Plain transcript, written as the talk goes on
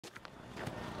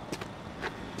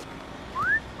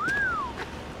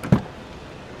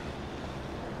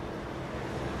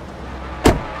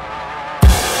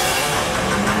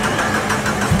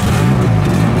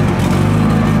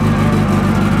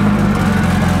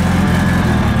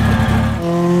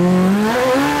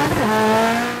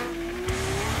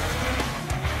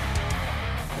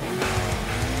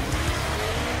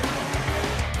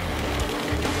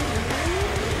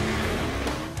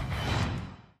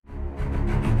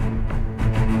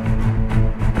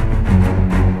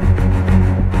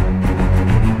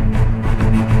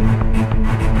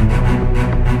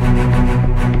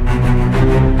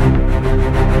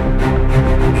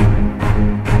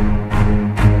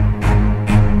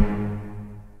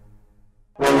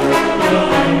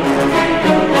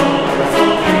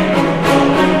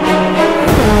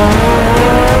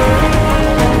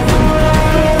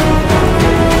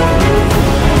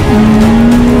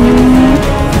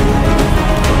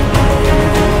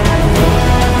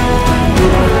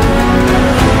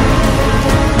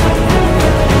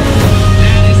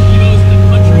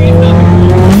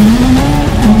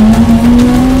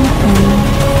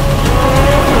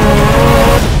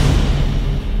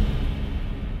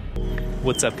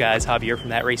What's up guys, Javier from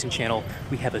That Racing Channel.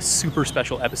 We have a super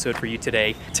special episode for you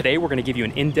today. Today we're gonna give you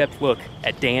an in-depth look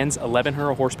at Dan's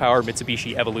 1100 horsepower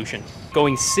Mitsubishi Evolution,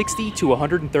 going 60 to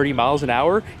 130 miles an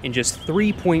hour in just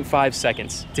 3.5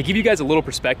 seconds. To give you guys a little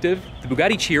perspective, the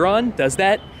Bugatti Chiron does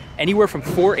that anywhere from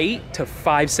 4.8 to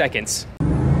 5 seconds. 30,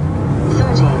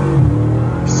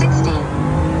 60,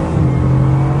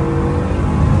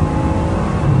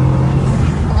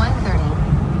 130.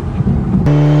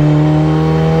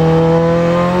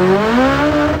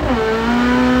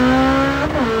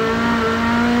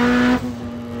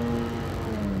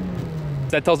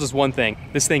 That tells us one thing.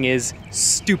 This thing is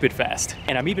stupid fast.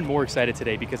 And I'm even more excited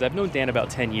today because I've known Dan about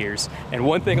 10 years. And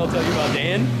one thing I'll tell you about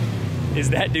Dan is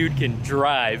that dude can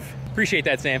drive. Appreciate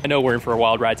that, Sam. I know we're in for a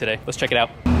wild ride today. Let's check it out.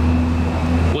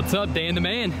 What's up, Dan the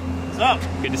man? What's up?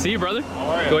 Good to see you, brother. How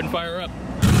are you? Go ahead and fire her up.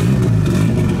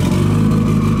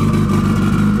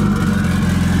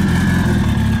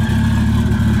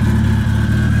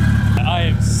 I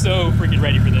am so freaking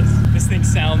ready for this. This thing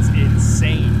sounds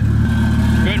insane.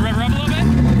 Go ahead and rev her up a little bit.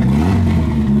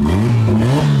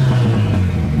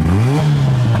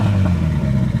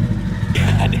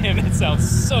 God damn, that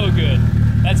sounds so good.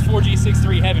 That's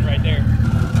 4G-63 heaven right there.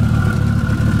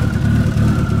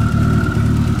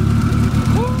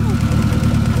 Woo!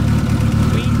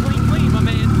 Clean, clean, clean, my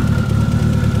man.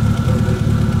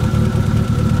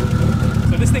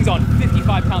 So this thing's on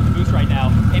 55 pounds of boost right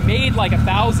now. It made like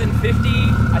 1,050,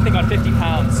 I think, on 50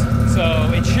 pounds.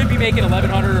 So it should be making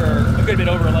 1,100 or a good bit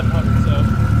over 1,100.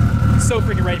 So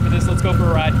freaking ready for this. Let's go for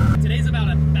a ride. Today's about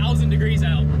 1,000 degrees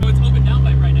out. So it's open down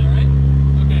pipe right now, right?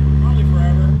 Okay. Probably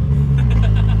forever.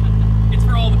 It's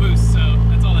for all the boosts, so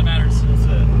that's all that matters. That's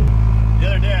it. The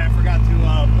other day I forgot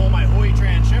to pull my Hoy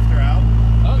Tran shifter out.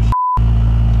 Oh,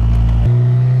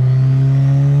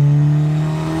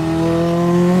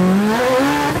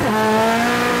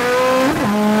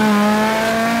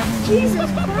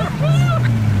 Jesus Christ!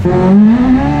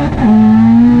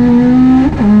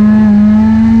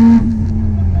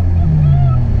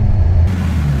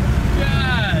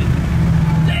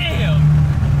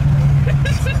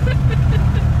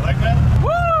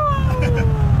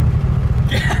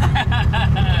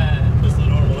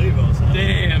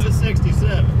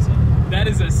 that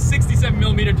is a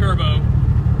 67mm turbo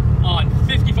on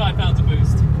 55 pounds of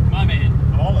boost. My man.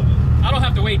 All of it. I don't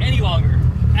have to wait any longer.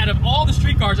 Out of all the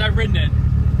street cars I've ridden in,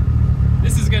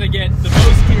 this is gonna get the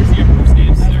most Piercy approved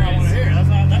stamps That's there what I want is. to hear.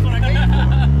 That's what I came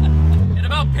for. It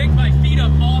about picked my feet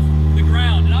up off the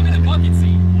ground, and I'm in the bucket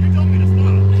seat. You told me to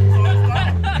stop. So I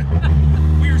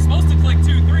stopped. We were supposed to click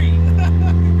 2, 3.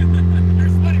 You're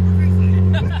sweating profusely.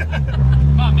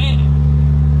 My man.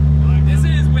 This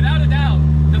is without a doubt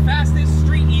the fastest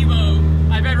street Evo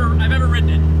I've ever ridden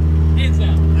in, hands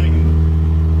down. Thank you.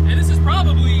 And this is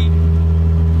probably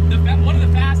one of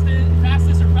the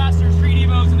fastest or faster street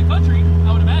Evos in the country,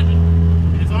 I would imagine.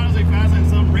 It's honestly faster than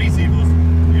some race Evos,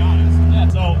 to be honest. Yeah.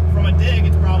 So from a dig,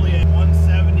 it's probably a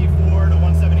 174 to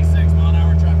 176 mile an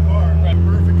hour track car. Right.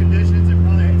 Perfect conditions. It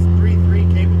probably is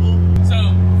 3.3 capable.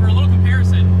 So for a little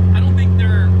comparison, I don't think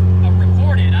there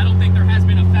has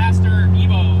been a faster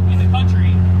Evo in the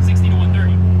country 60 to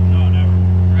 130. No, never.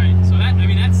 Right. So that, I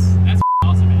mean, that's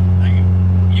awesome, man. Thank you.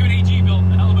 You and AG built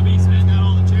a hell of a beast, man. It's got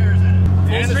all the chairs in it.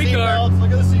 Full And the street seat car. belts.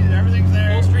 Look at the seat. Everything's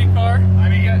there. Full street car. I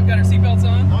mean, got our seatbelts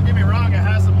on. don't get me wrong, it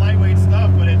has some lightweight stuff,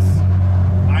 but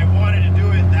I wanted to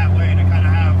do it that way to kind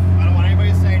of have, I don't want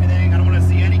anybody to say anything, I don't want to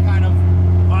see any kind of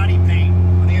body paint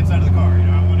on the inside of the car, you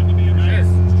know, I want it to be a nice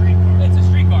street car. It's a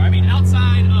street car. I mean,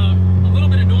 outside of a little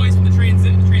bit of noise from the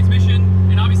transmission,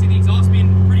 and obviously the exhaust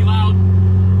being pretty loud,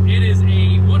 it is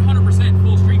a 100%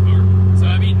 full street car. So,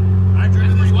 I mean, I've driven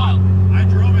that's this pretty wild. I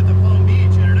drove it to Palm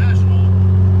Beach International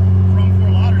from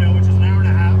Fort Lauderdale, which is an hour and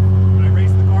a half. I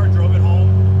raced the car, drove it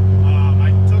home. I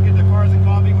took it to Cars and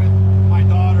Coffee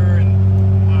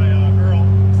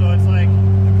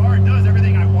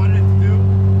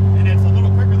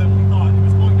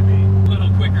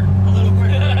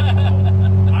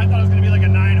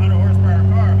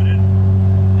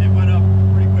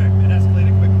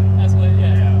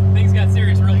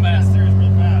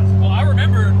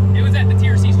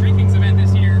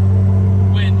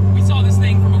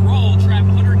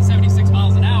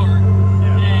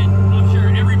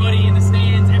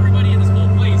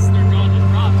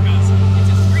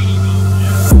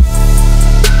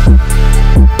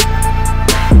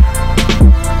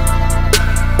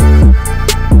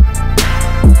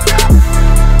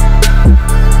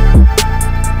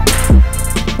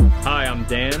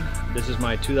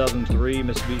 2003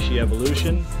 Mitsubishi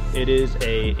Evolution. It is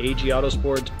a AG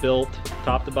Autosports built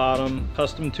top to bottom,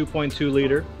 custom 2.2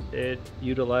 liter. It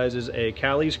utilizes a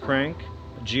Cali's crank,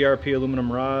 GRP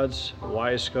aluminum rods,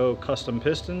 Wiseco custom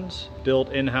pistons,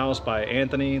 built in-house by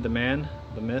Anthony, the man,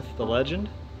 the myth, the legend.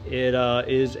 It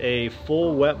is a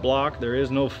full wet block. There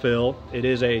is no fill. It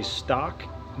is a stock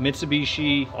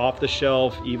Mitsubishi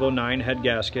off-the-shelf Evo 9 head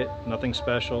gasket. Nothing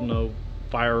special, no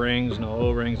fire rings, no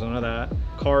O-rings, none of that.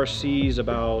 Car sees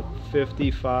about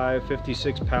 55,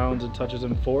 56 pounds. It touches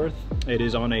in fourth. It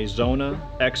is on a Xona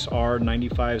XR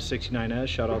 9569S.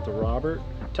 Shout out to Robert.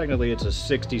 Technically it's a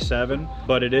 67,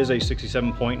 but it is a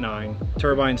 67.9.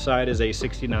 Turbine side is a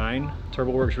 69.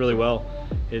 Turbo works really well.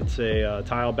 It's a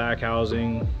tile back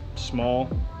housing, small.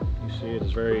 You see it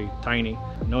is very tiny.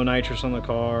 No nitrous on the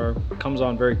car. Comes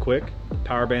on very quick. The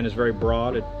power band is very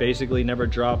broad. It basically never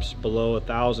drops below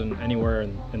 1,000 anywhere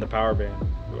in the power band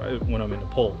when I'm in the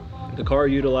pull. The car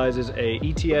utilizes a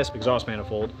ETS exhaust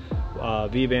manifold,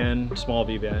 V-band, small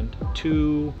V-band,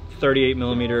 two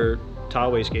 38mm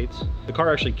tile wastegates. The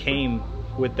car actually came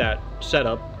with that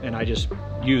setup and I just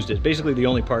used it. Basically the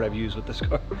only part I've used with this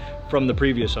car from the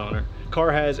previous owner. The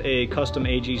car has a custom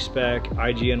AG spec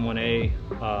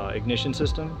IGN1A ignition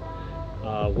system.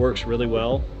 Works really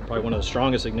well. Probably one of the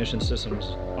strongest ignition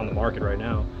systems on the market right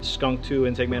now. Skunk 2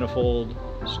 intake manifold,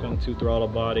 Skunk 2 throttle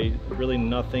body, really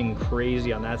nothing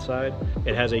crazy on that side.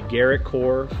 It has a Garrett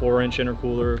core 4-inch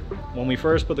intercooler. When we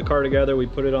first put the car together, we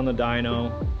put it on the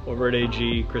dyno over at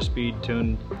AG, Chris Speed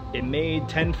tuned. It made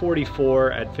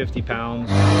 1044 at 50 pounds.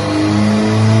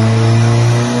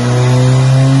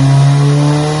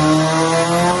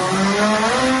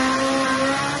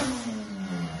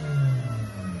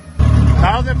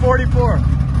 1,044.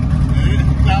 1,044.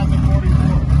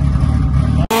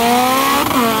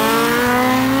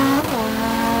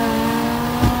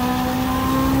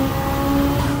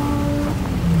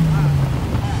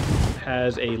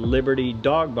 Has a Liberty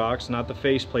dog box, not the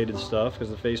face-plated stuff, because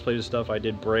the face-plated stuff I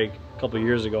did break a couple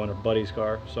years ago in a buddy's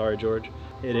car. Sorry, George.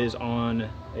 It is on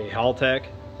a Haltech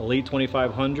Elite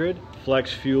 2500.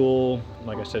 Flex fuel,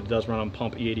 like I said, it does run on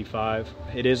pump E85.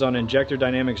 It is on Injector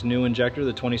Dynamics new injector,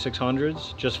 the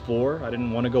 2600s, just 4. I didn't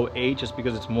want to go 8 just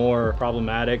because it's more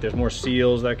problematic. There's more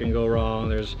seals that can go wrong.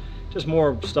 There's just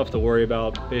more stuff to worry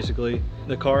about, basically.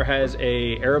 The car has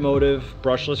a Aeromotive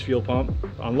brushless fuel pump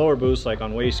on lower boost, like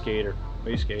on wastegate or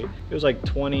wastegate. It was like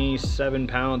 27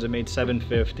 pounds. It made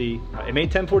 750. It made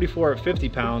 1044 at 50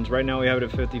 pounds. Right now we have it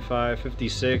at 55,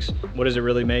 56. What is it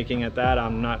really making at that?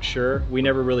 I'm not sure. We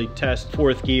never really test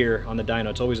fourth gear on the dyno.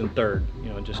 It's always in third, you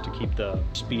know, just to keep the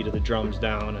speed of the drums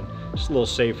down and just a little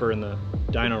safer in the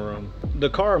dyno room. The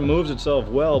car moves itself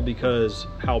well because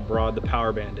how broad the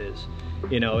power band is.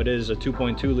 You know, it is a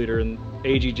 2.2 liter and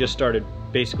AG just started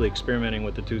basically experimenting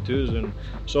with the 2.2s and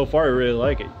so far I really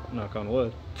like it, knock on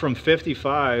wood. From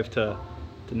 55 to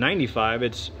 95,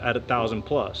 it's at 1,000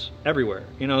 plus everywhere,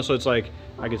 you know, so it's like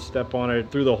I could step on it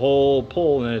through the whole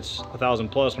pull and it's 1,000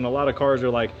 plus, when a lot of cars are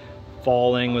like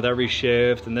falling with every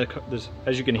shift, and this,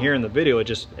 as you can hear in the video,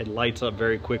 it lights up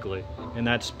very quickly, and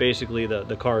that's basically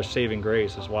the car's saving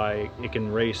grace, is why it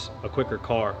can race a quicker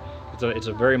car. It's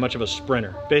a very much of a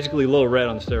sprinter, basically low red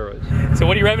on steroids. So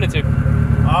what are you revving it to?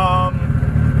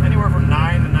 Anywhere from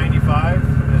 9 to 95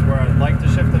 is where I'd like to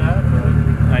shift it at, but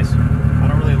Nice. I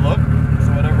don't really look,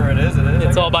 so whatever it is, it is.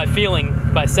 It's all by feeling,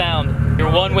 by sound.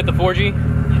 You're one with the 4G?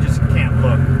 You just can't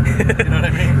look, you know what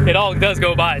I mean? It all does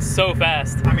go by so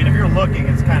fast. I mean, if you're looking,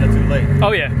 it's kind of too late.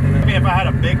 Oh yeah. I mean, if I had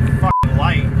a big fucking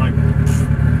light, like,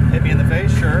 hit me in the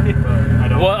face, sure, but I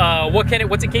don't.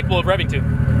 What's it capable of revving to?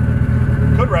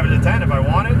 Could rev it to 10 if I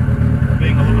wanted,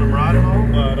 being aluminum rod and all,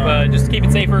 but just to keep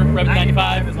it safer, rev it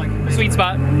 95 is like sweet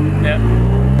spot. Yeah.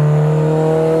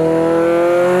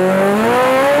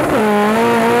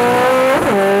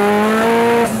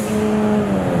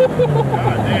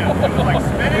 God damn, it was like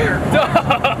spinning or...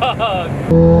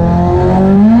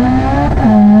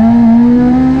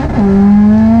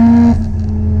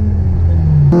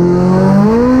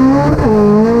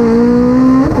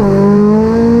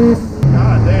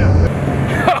 God damn.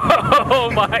 Oh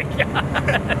my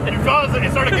god. You felt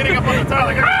it started getting up on the tire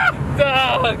like, ah!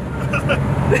 Dog.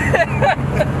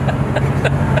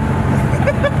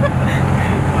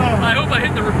 I hope I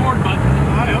hit the record button.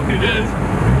 I hope you did.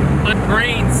 My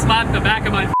brain slapped the back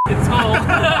of my f***ing skull.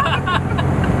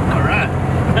 Alright.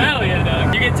 Hell yeah,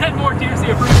 dog. You get 10 more TRC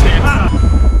approved stamps.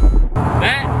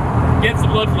 That gets the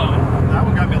blood flowing. That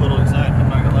one got me a little excited, I'm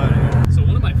not gonna lie to you. So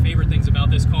one of my favorite things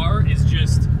about this car is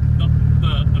just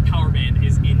the power band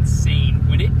is insane.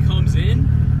 When it comes in,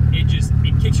 it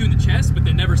kicks you in the chest, but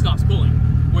then never stops pulling.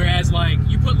 Whereas like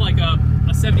you put like a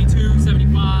 72,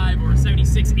 75,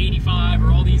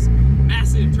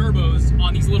 turbos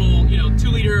on these little, you know,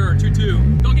 2-liter or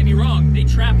 2.2. Don't get me wrong, they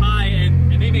trap high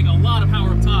and they make a lot of power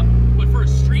up top. But for a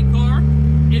street car,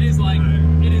 it is like,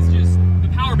 it is just, the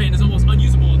power band is almost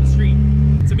unusable in the street.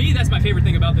 To me, that's my favorite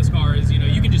thing about this car is, you know,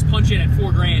 you can just punch in at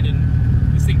 $4 grand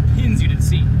and this thing pins you to the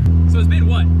seat. So it's been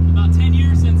what, about 10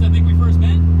 years since I think we first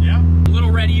met? Yeah.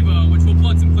 Little red Evo, which we'll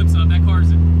plug some clips of. That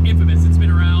car's infamous. It's been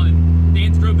around and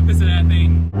Dan's drove the piss of that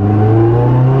thing.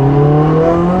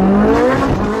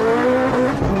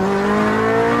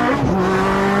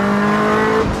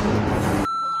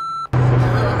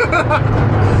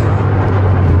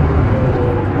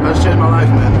 That just changed my life,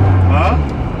 man. Huh?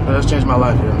 That just changed my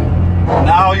life, yeah.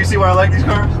 Now you see why I like these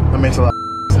cars? That makes a lot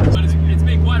of sense. But it's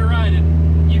been quite a ride,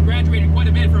 and you graduated quite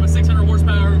a bit from a 600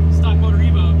 horsepower stock motor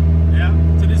Evo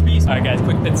to this beast. All right, guys,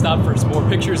 quick pit stop for some more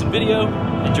pictures and video.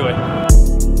 Enjoy.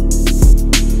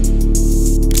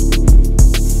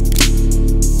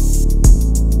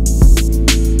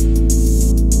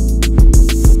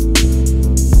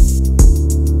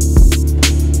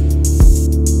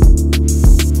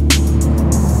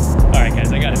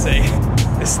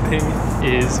 This thing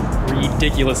is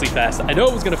ridiculously fast. I know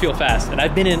it was gonna feel fast, and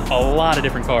I've been in a lot of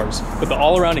different cars, but the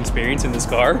all-around experience in this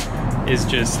car is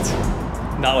just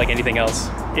not like anything else.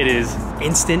 It is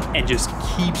instant and just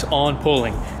keeps on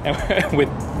pulling. And with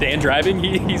Dan driving,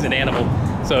 he's an animal.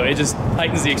 So it just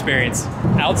heightens the experience.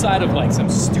 Outside of like some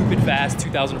stupid fast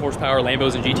 2,000 horsepower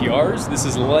Lambos and GTRs, this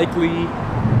is likely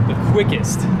the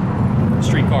quickest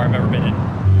street car I've ever been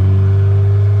in.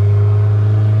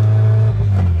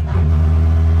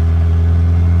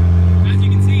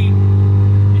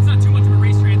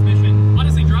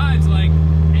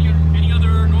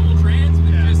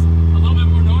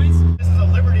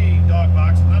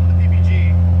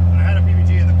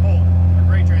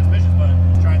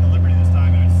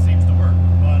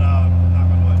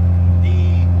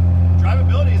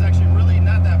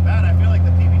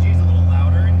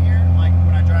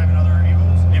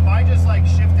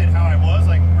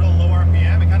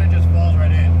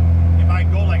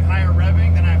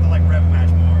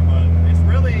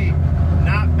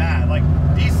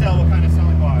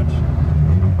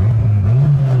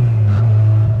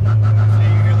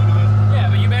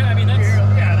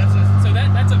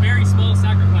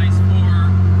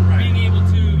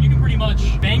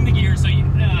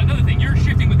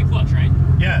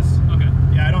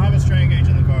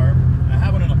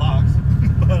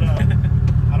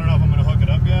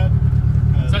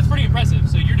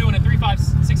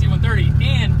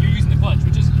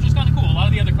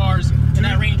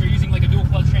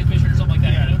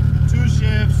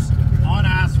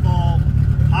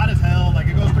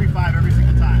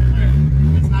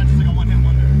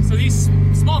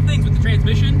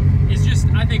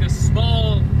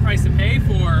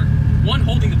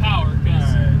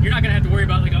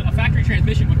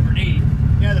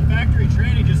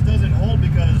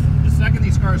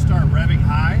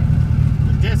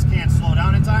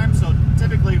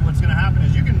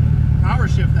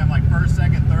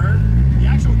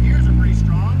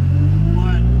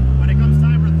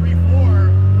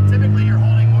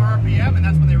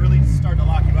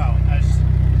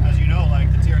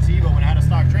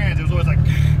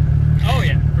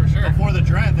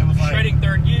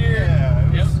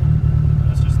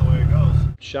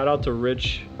 Shout out to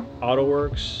Rich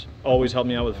AutoWorks, always helped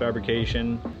me out with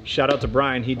fabrication. Shout out to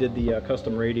Brian, he did the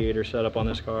custom radiator setup on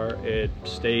this car. It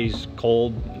stays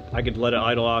cold. I could let it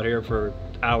idle out here for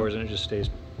hours and it just stays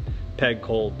peg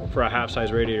cold. For a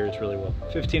half-size radiator, it's really well.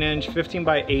 15-inch,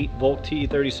 15x8 Volk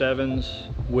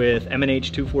TE37s with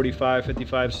M&H 245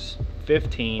 55s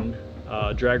 15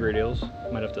 drag radials.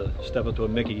 Might have to step up to a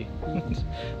Mickey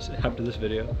after this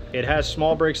video. It has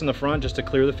small brakes in the front just to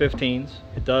clear the 15s.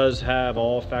 It does have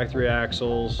all factory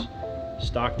axles,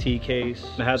 stock T-case.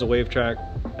 It has a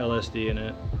WaveTrack LSD in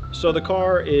it. So the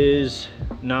car is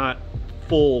not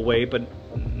full weight, but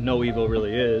no Evo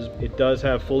really is. It does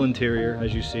have full interior,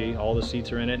 as you see. All the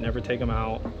seats are in it, never take them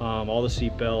out. All the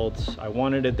seat belts. I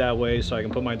wanted it that way so I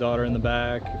can put my daughter in the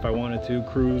back if I wanted to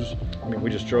cruise. I mean, we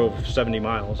just drove 70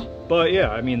 miles. But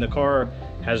yeah, I mean, the car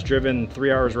has driven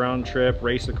 3 hours round trip,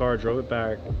 raced the car, drove it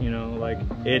back, you know, like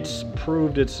it's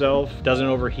proved itself, doesn't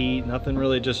overheat, nothing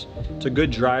really, just, it's a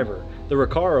good driver. The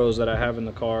Recaros that I have in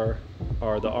the car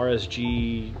are the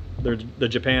RSG, they're the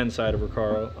Japan side of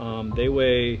Recaro. They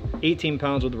weigh 18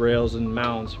 pounds with rails and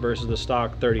mounts versus the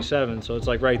stock 37. So it's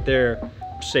like right there,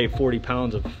 save 40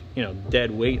 pounds of, you know,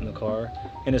 dead weight in the car,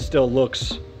 and it still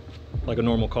looks like a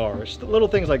normal car. It's the little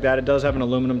things like that. It does have an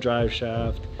aluminum drive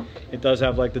shaft. It does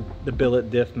have like the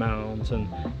billet diff mounts and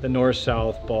the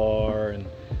north-south bar, and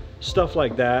stuff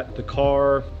like that. The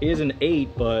car is an 8,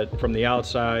 but from the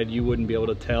outside you wouldn't be able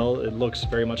to tell. It looks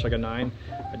very much like a 9.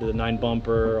 I did the 9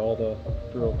 bumper, all the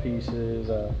thrill pieces,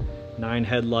 9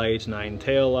 headlights, 9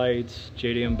 tail lights,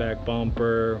 JDM back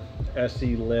bumper, SC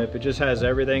lip. It just has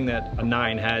everything that a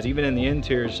 9 has, even in the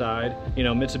interior side. You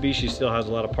know, Mitsubishi still has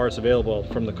a lot of parts available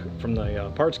from the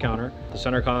parts counter. The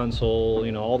center console,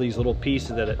 you know, all these little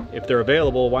pieces that if they're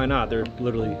available, why not? They're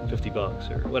literally 50 bucks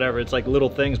or whatever. It's like little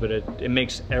things, but it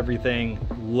makes everything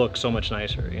look so much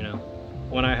nicer, you know.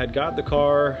 When I had got the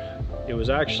car, it was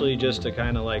actually just to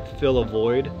kind of like fill a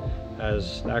void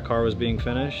as that car was being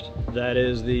finished. That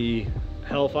is the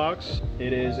Hellfox.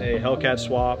 It is a Hellcat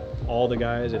swap. All the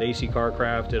guys at AC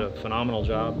Carcraft did a phenomenal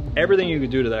job. Everything you could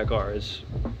do to that car is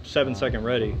 7-second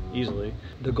ready easily.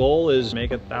 The goal is make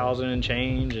 1,000 and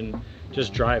change and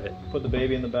just drive it. Put the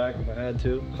baby in the back if I had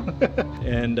to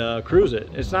and cruise it.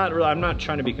 It's not really, I'm not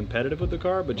trying to be competitive with the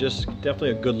car, but just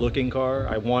definitely a good looking car.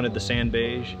 I wanted the sand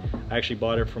beige. I actually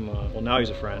bought it from, well, now he's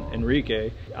a friend,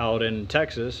 Enrique, out in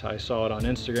Texas. I saw it on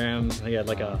Instagram. He had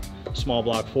like a small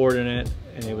block Ford in it,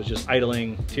 and it was just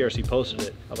idling. TRC posted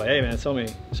it. I was like, hey man, sell me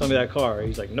that car.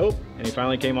 He's like, nope. And he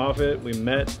finally came off it. We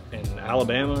met in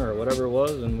Alabama or whatever it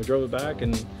was, and we drove it back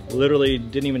and literally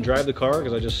didn't even drive the car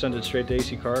because I just sent it straight to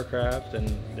AC Carcraft, and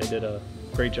they did a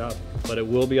great job. But it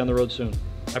will be on the road soon.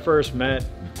 I first met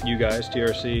you guys,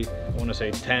 TRC, I want to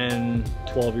say 10,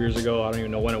 12 years ago. I don't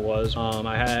even know when it was.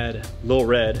 I had Lil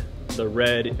Red, the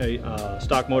red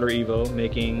stock motor Evo,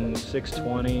 making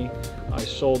 620. I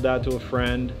sold that to a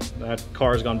friend. That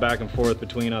car's gone back and forth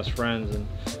between us friends, and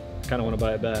I kind of want to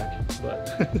buy it back, but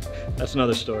that's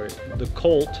another story. The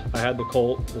Colt, I had the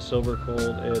Colt, the silver Colt.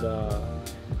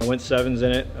 I went 7s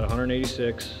in it at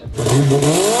 186.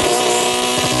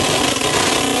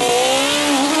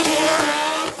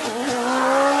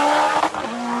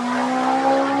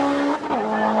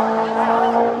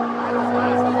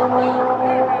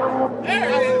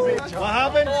 What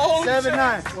happened?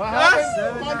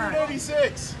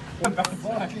 186.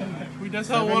 That's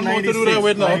how one more to do that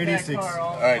with now. 186.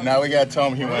 All right, now we got to tell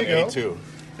him he went 82.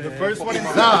 The first one.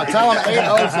 No, tell him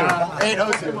 802.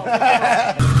 802.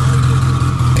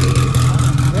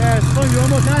 Yeah, it's fun. You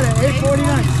almost had it.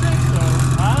 849.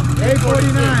 Huh?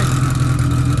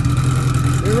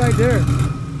 849. You're right there.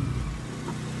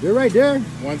 You're right there.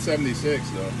 176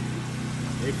 though.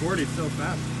 840 is still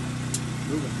fast.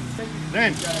 Moving.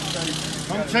 Then,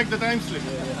 come check the time slip.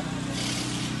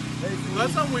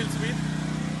 That's some wheel speed.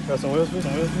 Got some wheel speed?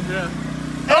 Some wheel speed? Yeah.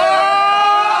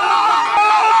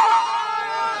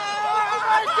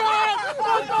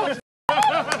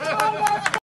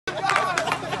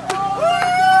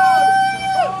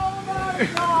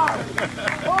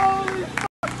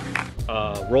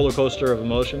 Roller coaster of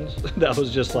emotions. That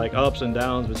was just like ups and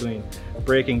downs between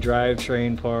braking,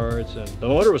 drivetrain parts, and the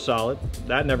motor was solid.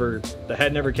 The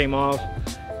head never came off.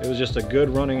 It was just a good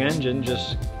running engine.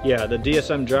 Just, yeah, the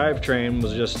DSM drivetrain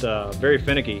was just very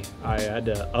finicky. I had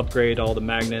to upgrade all the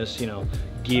magnets, you know,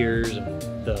 gears and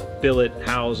the billet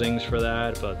housings for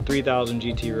that, but 3000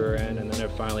 GT rear end, and then I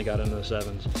finally got into the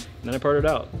 7s. And then I parted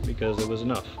out because it was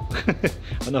enough.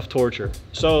 Enough torture.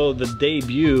 So the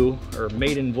debut or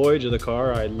maiden voyage of the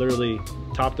car, I literally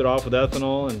topped it off with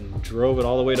ethanol and drove it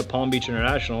all the way to Palm Beach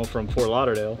International from Fort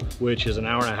Lauderdale, which is an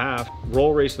hour and a half.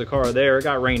 Roll raced the car there. It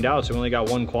got rained out, so we only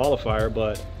got one qualifier,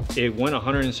 but it went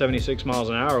 176 miles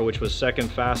an hour, which was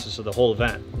second fastest of the whole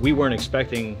event. We weren't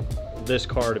expecting this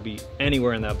car to be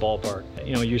anywhere in that ballpark.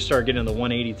 You know, you start getting into the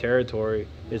 180 territory,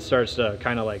 it starts to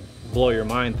kind of like blow your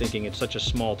mind thinking it's such a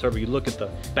small turbo. You look at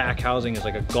the back housing is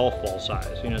like a golf ball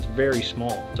size, you know, it's very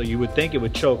small. So you would think it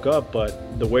would choke up,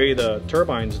 but the way the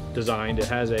turbine's designed, it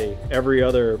has every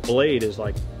other blade is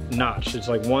like notched. It's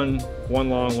like one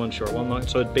long, one short, one long.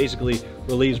 So it basically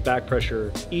relieves back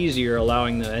pressure easier,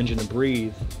 allowing the engine to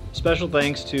breathe. Special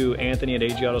thanks to Anthony at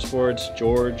AG Autosports,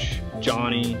 George,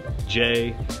 Johnny,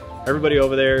 Jay. Everybody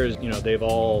over there is, you know, they've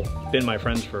all been my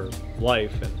friends for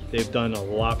life, and they've done a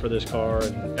lot for this car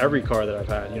and every car that I've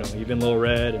had, you know, even Lil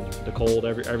Red and the Cold,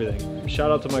 everything.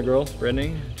 Shout out to my girl,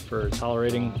 Brittany, for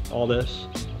tolerating all this,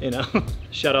 you know.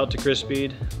 Shout out to Chris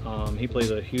Speed. He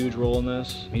plays a huge role in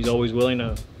this. He's always willing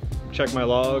to check my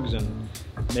logs and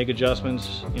make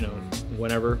adjustments, you know,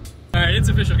 whenever. All right, it's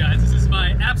official, guys. This is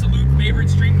my absolute favorite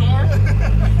street car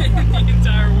in the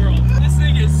entire world. This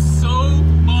thing is so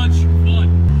much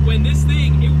fun. When this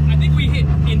thing, I think we hit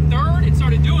in third and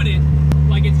started doing it,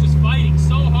 like it's just fighting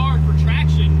so hard for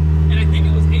traction, and I think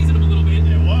it was hazing him a little bit.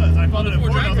 It was. I found it at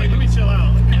 4. I was like, let me chill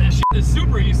out. And that shit the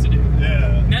Supra used to do.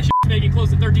 Yeah. And that shit's making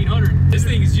close to 1300. This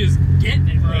thing is just getting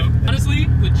it, bro. Honestly,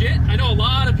 legit, I know a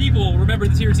lot of people remember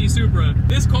the TRC Supra.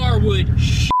 This car would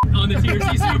shit on the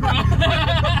TRC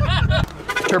Supra.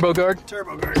 Turbo guard.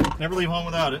 Turbo guard. Never leave home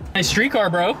without it. Nice street car,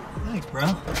 bro. Thanks, bro.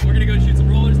 We're gonna go shoot some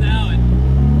rollers now and